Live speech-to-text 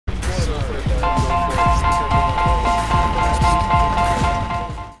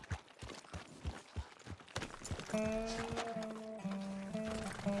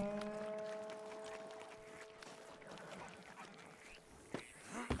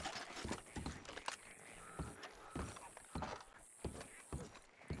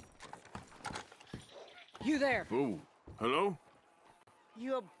You there? Oh, hello?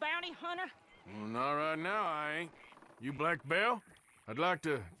 You a bounty hunter? Well, not right now, I ain't. You Black Belle? I'd like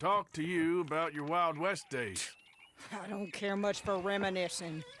to talk to you about your Wild West days. I don't care much for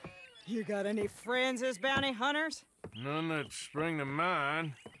reminiscing. You got any friends as bounty hunters? None that spring to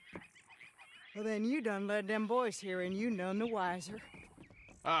mind. Well, then you done led them boys here and you none the wiser.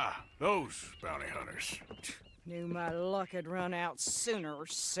 Ah, those bounty hunters. Knew my luck had run out sooner or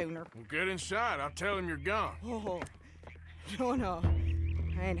sooner. Well, get inside. I'll tell them you're gone. Oh, no.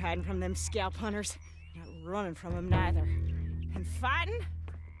 I ain't hiding from them scalp hunters. Not running from them neither. And fighting?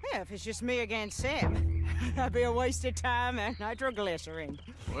 Yeah, if it's just me against him, that'd be a waste of time and nitroglycerin.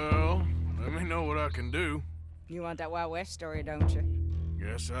 Well, let me know what I can do. You want that Wild West story, don't you?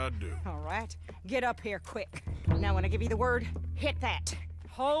 Yes, I do. All right. Get up here quick. Now, when I give you the word, hit that.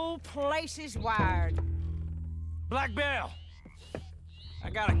 Whole place is wired. Black Belle, I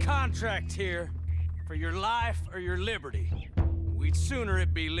got a contract here for your life or your liberty. We'd sooner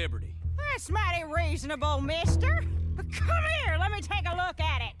it be liberty. That's mighty reasonable, mister. Come here, let me take a look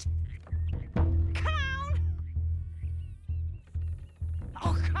at it. Come on.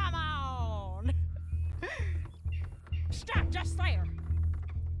 Oh, come on. Stop just there.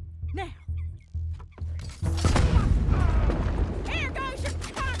 Now. Here goes your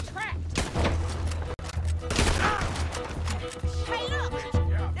contract. Hey, look.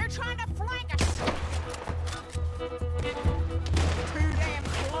 They're trying to flank us. Too damn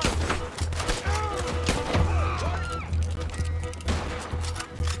close.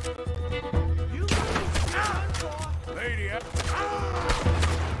 Lady,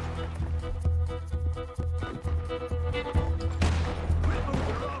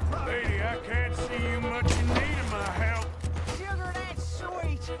 Lady, I can't see you much in need of my help. Sugar, that's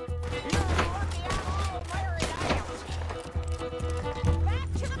sweet. You're lucky I'm all married out. Back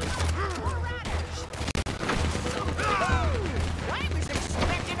to the boat. More riders. I was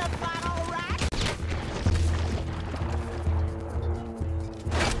expecting a fight, all right.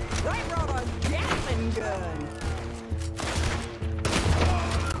 They brought a Gatling gun.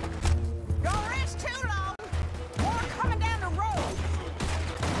 Don't rest too long. More coming down the road.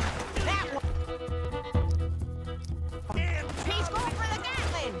 That one. He's going for the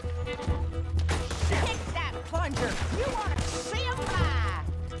Gatling. Hit that plunger. You want to see him fly.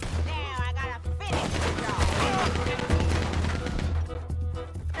 Now I gotta finish the job.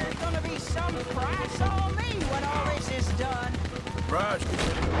 There's gonna be some price on me when all this is done. Raj.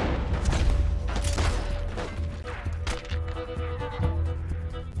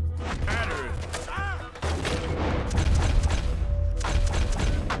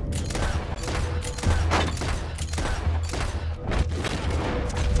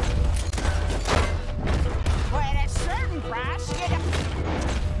 Well, at a certain price, get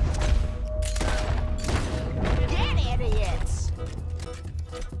idiots.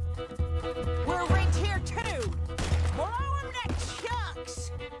 We're rigged here too. Blow them to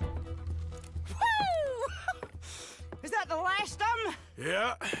chunks. Woo! Is that the last of them?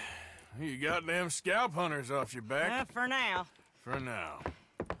 Yeah. You got them scalp hunters off your back. For now. For now.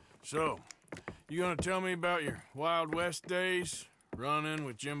 So, you gonna tell me about your Wild West days? Running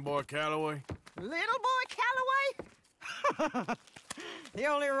with Jim Boy Calloway? Little boy Calloway? The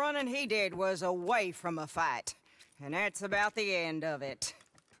only running he did was away from a fight. And that's about the end of it.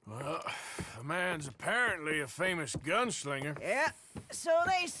 Well, the man's apparently a famous gunslinger. Yeah, so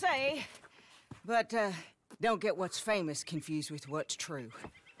they say. But, don't get what's famous confused with what's true.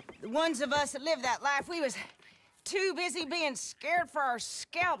 The ones of us that lived that life, we was too busy being scared for our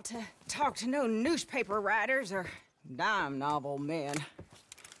scalp to talk to no newspaper writers or dime novel men.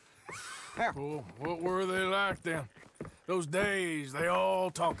 Well, what were they like then? Those days they all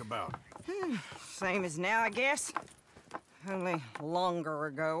talk about. Same as now, I guess. Only longer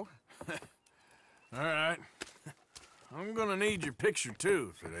ago. All right. I'm gonna need your picture,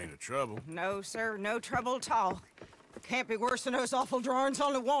 too, if it ain't a trouble. No, sir, no trouble at all. Can't be worse than those awful drawings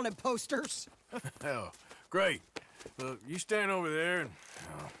on the wanted posters. Hell, great. Look, you stand over there and...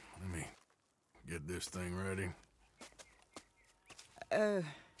 let me get this thing ready.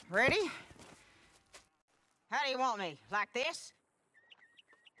 Ready? How do you want me? Like this?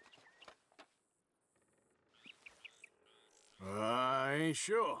 I ain't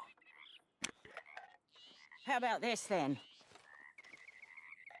sure. How about this, then?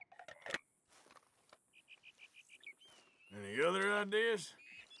 Any other ideas?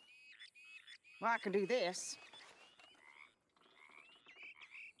 Well, I can do this.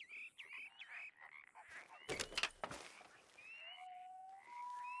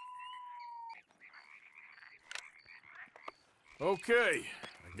 Okay,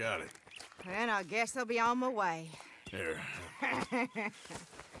 I got it. Then I guess I'll be on my way. There.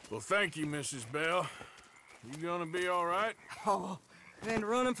 Well, thank you, Mrs. Belle. You gonna be all right? Oh, been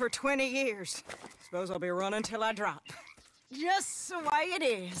running for 20 years. Suppose I'll be running till I drop. Just the way it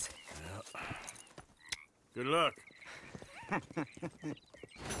is. Yep. Good luck.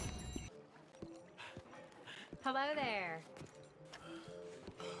 Hello there.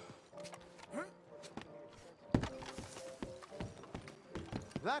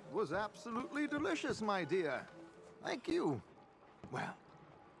 That was absolutely delicious, my dear. Thank you. Well,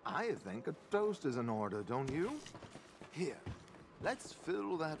 I think a toast is in order, don't you? Here, let's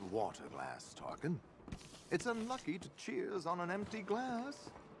fill that water glass, Tarkin. It's unlucky to cheers on an empty glass.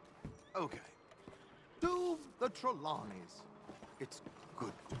 Okay. To the Trelawneys. It's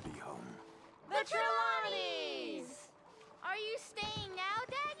good to be home. The Trelawneys! Are you staying now,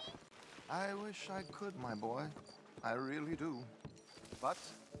 Daddy? I wish I could, my boy. I really do. But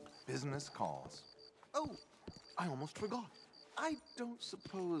business calls. Oh, I almost forgot. I don't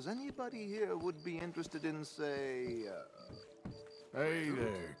suppose anybody here would be interested in, say, Hey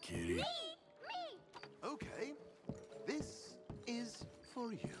there, kitty. Me! Okay, this is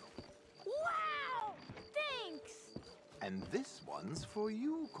for you. Wow! Thanks! And this one's for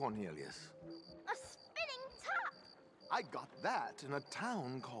you, Cornelius. A spinning top! I got that in a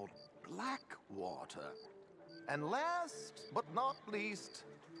town called Blackwater. And last but not least,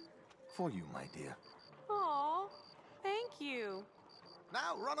 for you, my dear. Aw, thank you.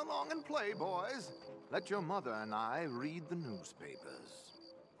 Now run along and play, boys. Let your mother and I read the newspapers.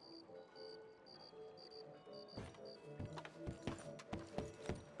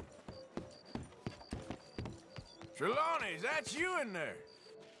 Trelawney's, that's you in there.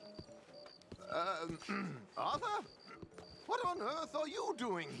 Arthur? What on earth are you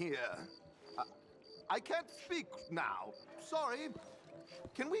doing here? I can't speak now. Sorry.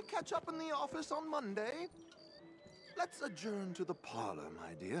 Can we catch up in the office on Monday? Let's adjourn to the parlor,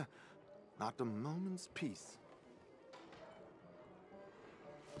 my dear. Not a moment's peace.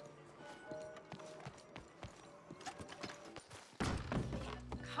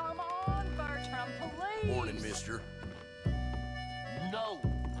 Come on, Bertram, please. Morning, mister. No.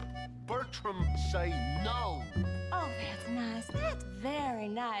 Bertram, say no. Oh, that's nice. That's very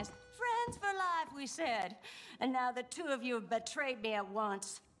nice. Friends for life, we said. And now the two of you have betrayed me at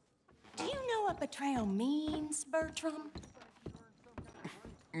once. Do you know what betrayal means, Bertram?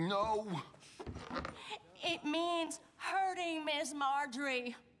 No. It means hurting Miss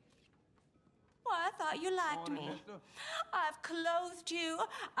Marjorie. Well, I thought you liked me. I've clothed you.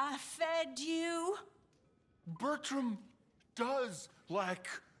 I fed you. Bertram does like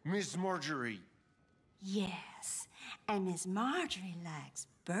Miss Marjorie. Yes, and Miss Marjorie likes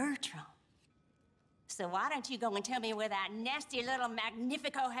Bertram. So why don't you go and tell me where that nasty little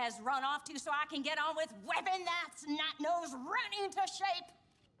Magnifico has run off to so I can get on with whipping that snot-nosed run into shape?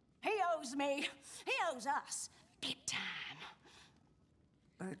 He owes me. He owes us. Big time.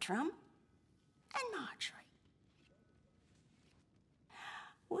 Bertram and Marjorie.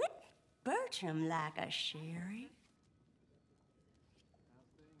 Would Bertram like a sherry?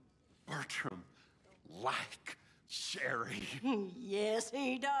 Bertram like sherry. Yes,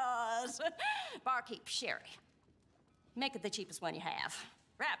 he does. Barkeep, sherry. Make it the cheapest one you have.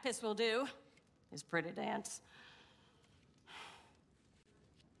 Rat piss will do. His pretty dance.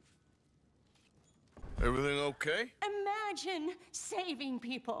 Everything okay? Imagine saving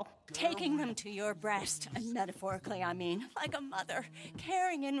people, taking them to your breast, and metaphorically, I mean, like a mother,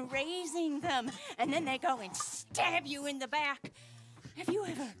 caring and raising them, and then they go and stab you in the back. Have you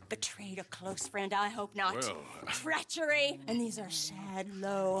ever betrayed a close friend? I hope not. Well, Treachery. And these are sad,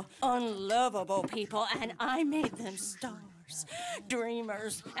 low, unlovable people, and I made them stars,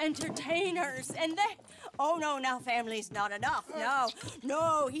 dreamers, entertainers, and they... Oh, no, now family's not enough.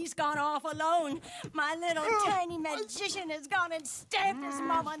 No, he's gone off alone. My little tiny magician has gone and stabbed his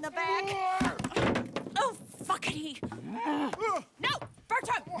mama in the back. Oh, fuckity. No,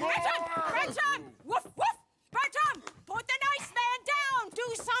 Bertram! Woof, woof! Bertram, put the nice man down.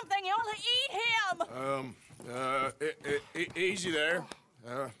 Do something, you'll eat him. Easy there.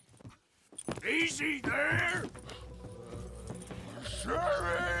 Easy there!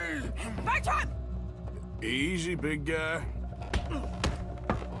 Sherry! Bertram! Easy, big guy.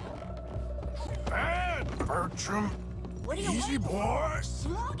 Bad, Bertram. What are you Easy, waiting for? boy.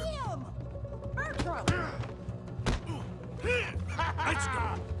 Slug him! Bertram! Let's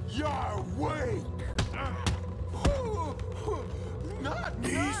go. You're weak. Not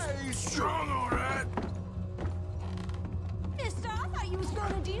He's nice. strong, all right. Mister, I thought you was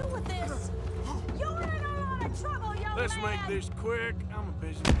gonna deal with this. You're in a lot of trouble, young Let's man. make this quick. I'm a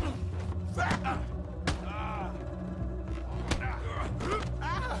busy.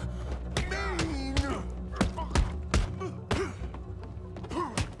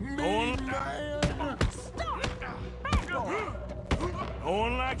 No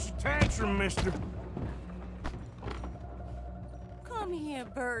one likes a tantrum, mister. Come here,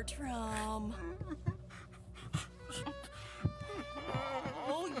 Bertram.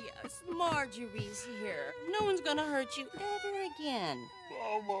 Oh, yes, Marjorie's here. No one's gonna hurt you ever again.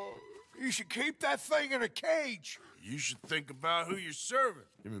 Mama, you should keep that thing in a cage. You should think about who you're serving.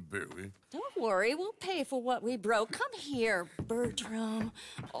 Give me a beer, will you? Don't worry, we'll pay for what we broke. Come here, Bertram.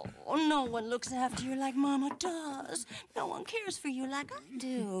 Oh, no one looks after you like Mama does. No one cares for you like I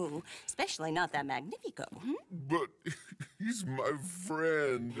do. Especially not that Magnifico. But he's my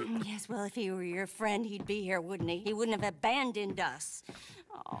friend. Yes, well, if he were your friend, he'd be here, wouldn't he? He wouldn't have abandoned us.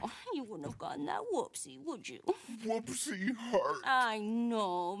 Oh, you wouldn't have gotten that whoopsie, would you? Whoopsie heart. I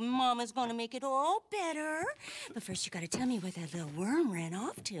know. Mama's gonna make it all better. But first, you gotta tell me where that little worm ran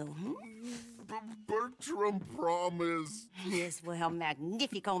off to, Bertram promised. Yes, well,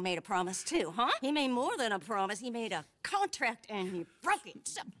 Magnifico made a promise, too, huh? He made more than a promise. He made a contract, and he broke it.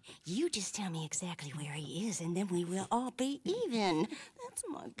 So you just tell me exactly where he is, and then we will all be even. That's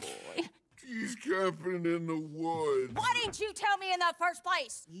my boy. He's camping in the woods. Why didn't you tell me in the first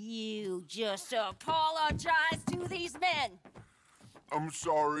place? You just apologize to these men. I'm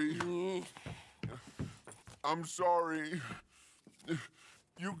sorry. I'm sorry.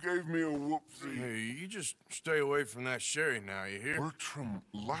 You gave me a whoopsie. Hey, you just stay away from that sherry now, you hear? Bertram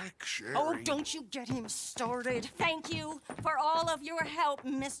likes sherry. Oh, don't you get him started. Thank you for all of your help,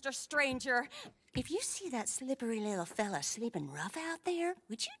 Mr. Stranger. If you see that slippery little fella sleeping rough out there,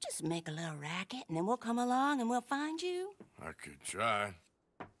 would you just make a little racket and then we'll come along and we'll find you? I could try.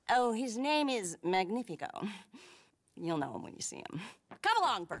 Oh, his name is Magnifico. You'll know him when you see him. Come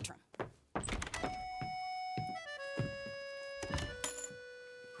along, Bertram.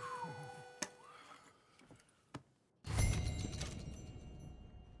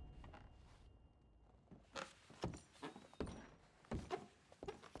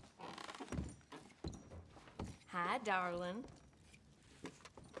 Hi, darling.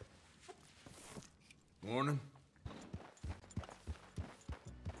 Morning.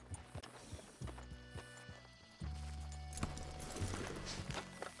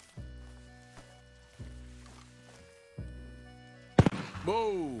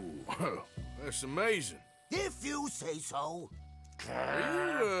 Whoa, that's amazing. If you say so.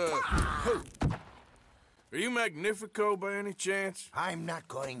 Are you Magnifico by any chance? I'm not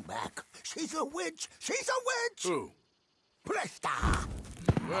going back. She's a witch. She's a witch. Who? Presta.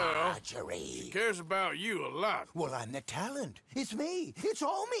 Well, Marjorie. she cares about you a lot. Well, I'm the talent. It's me. It's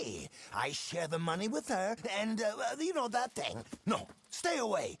all me. I share the money with her, and, you know, that thing. No, stay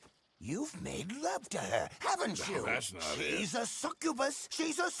away. You've made love to her, haven't you? No, that's not it. She's a succubus.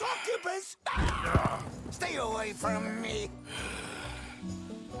 She's a succubus. Stay away from me.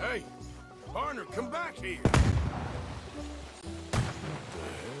 Hey, partner, come back here.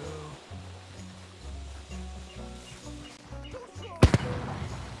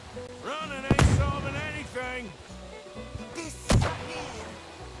 Running ain't solving anything. Disappear.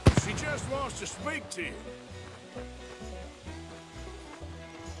 She just wants to speak to you.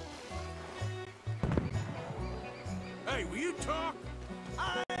 Hey, will you talk?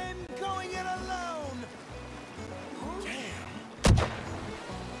 I'm going it alone. Damn.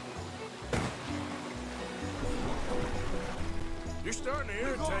 You're starting to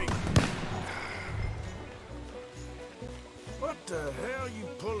irritate me. What the hell you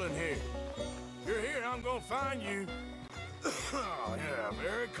pulling here? You're here, I'm gonna find you. Oh, yeah,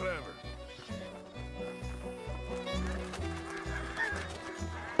 very clever.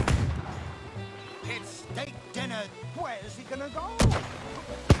 It's steak dinner. Where's he gonna go?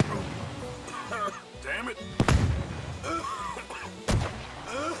 Damn it.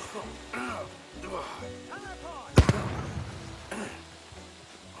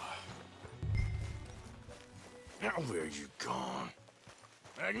 Now where you gone?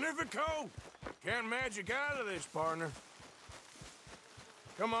 Magnifico! Can't magic out of this, partner.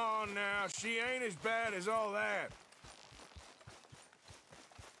 Come on now, she ain't as bad as all that.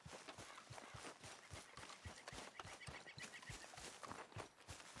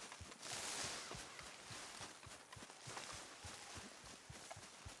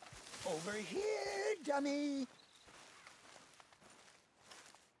 Over here, dummy.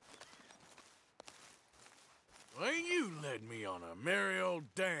 Well, you led me on a merry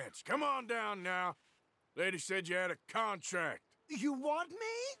old dance. Come on down now. Lady said you had a contract. You want me?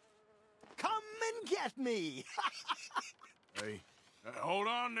 Come and get me. Hey, hold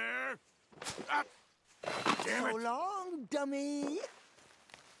on there. Damn it! So long, dummy.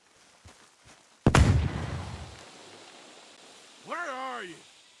 Where are you?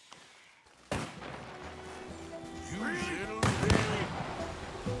 You little bitty.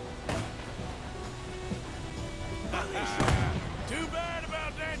 Too bad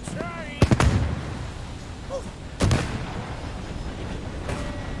about that train.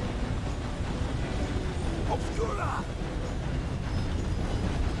 Obscura!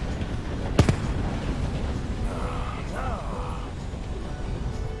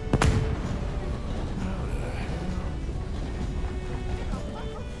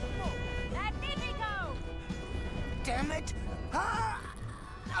 Damn it! Ah!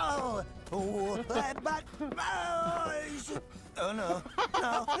 Oh, but oh no,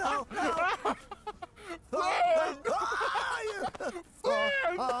 no!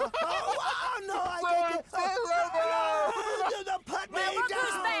 No, I can't. Put me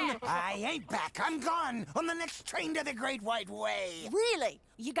down! I ain't back. I'm gone on the next train to the Great White Way. Really?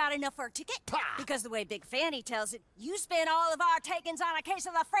 You got enough for a ticket? Because the way Big Fanny tells it, you spent all of our takings on a case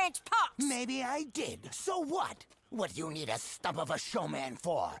of the French pox. Maybe I did. So what? What do you need a stump of a showman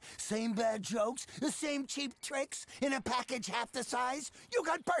for? Same bad jokes? The same cheap tricks? In a package half the size? You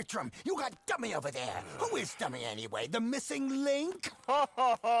got Bertram. You got Dummy over there. Who is Dummy anyway? The missing link? Shut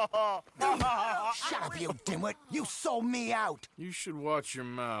up, you dimwit. You sold me out. You should watch your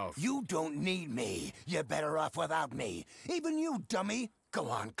mouth. You don't need me. You're better off without me. Even you, Dummy. Go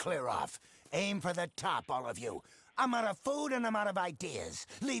on, clear off. Aim for the top, all of you. I'm out of food and I'm out of ideas.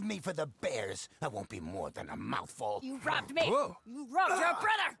 Leave me for the bears. I won't be more than a mouthful. You robbed me. Whoa. You robbed your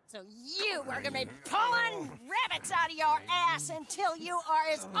brother. So you are gonna be pulling rabbits out of your ass until you are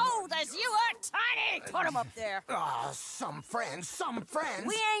as old as you are tiny. Put them up there. Ah, some friends.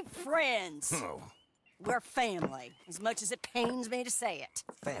 We ain't friends. Oh, We're family, as much as it pains me to say it.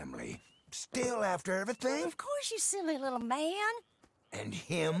 family. Still after everything? Of course, you silly little man. And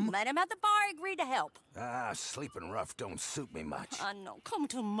him? Met him at the bar, agreed to help. Ah, sleeping rough don't suit me much. I know. Come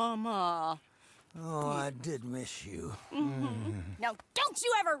to Mama. Oh, I did miss you. Now, don't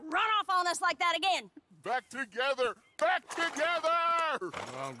you ever run off on us like that again. Back together! Back together!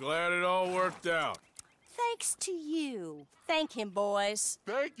 Well, I'm glad it all worked out. Thanks to you. Thank him, boys.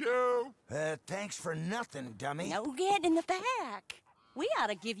 Thank you! Thanks for nothing, Dummy. No get in the back. We ought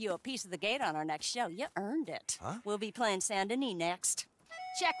to give you a piece of the gate on our next show. You earned it. Huh? We'll be playing Saint Denis next.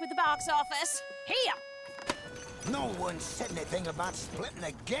 Check with the box office. Here. No one said anything about splitting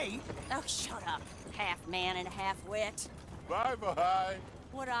the gate. Oh, shut up. Half man and half wit. Bye-bye.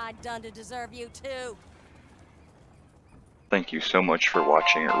 What I done to deserve you, too? Thank you so much for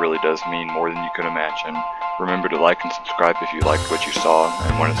watching. It really does mean more than you could imagine. Remember to like and subscribe if you liked what you saw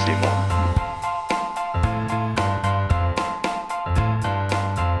and want to see more.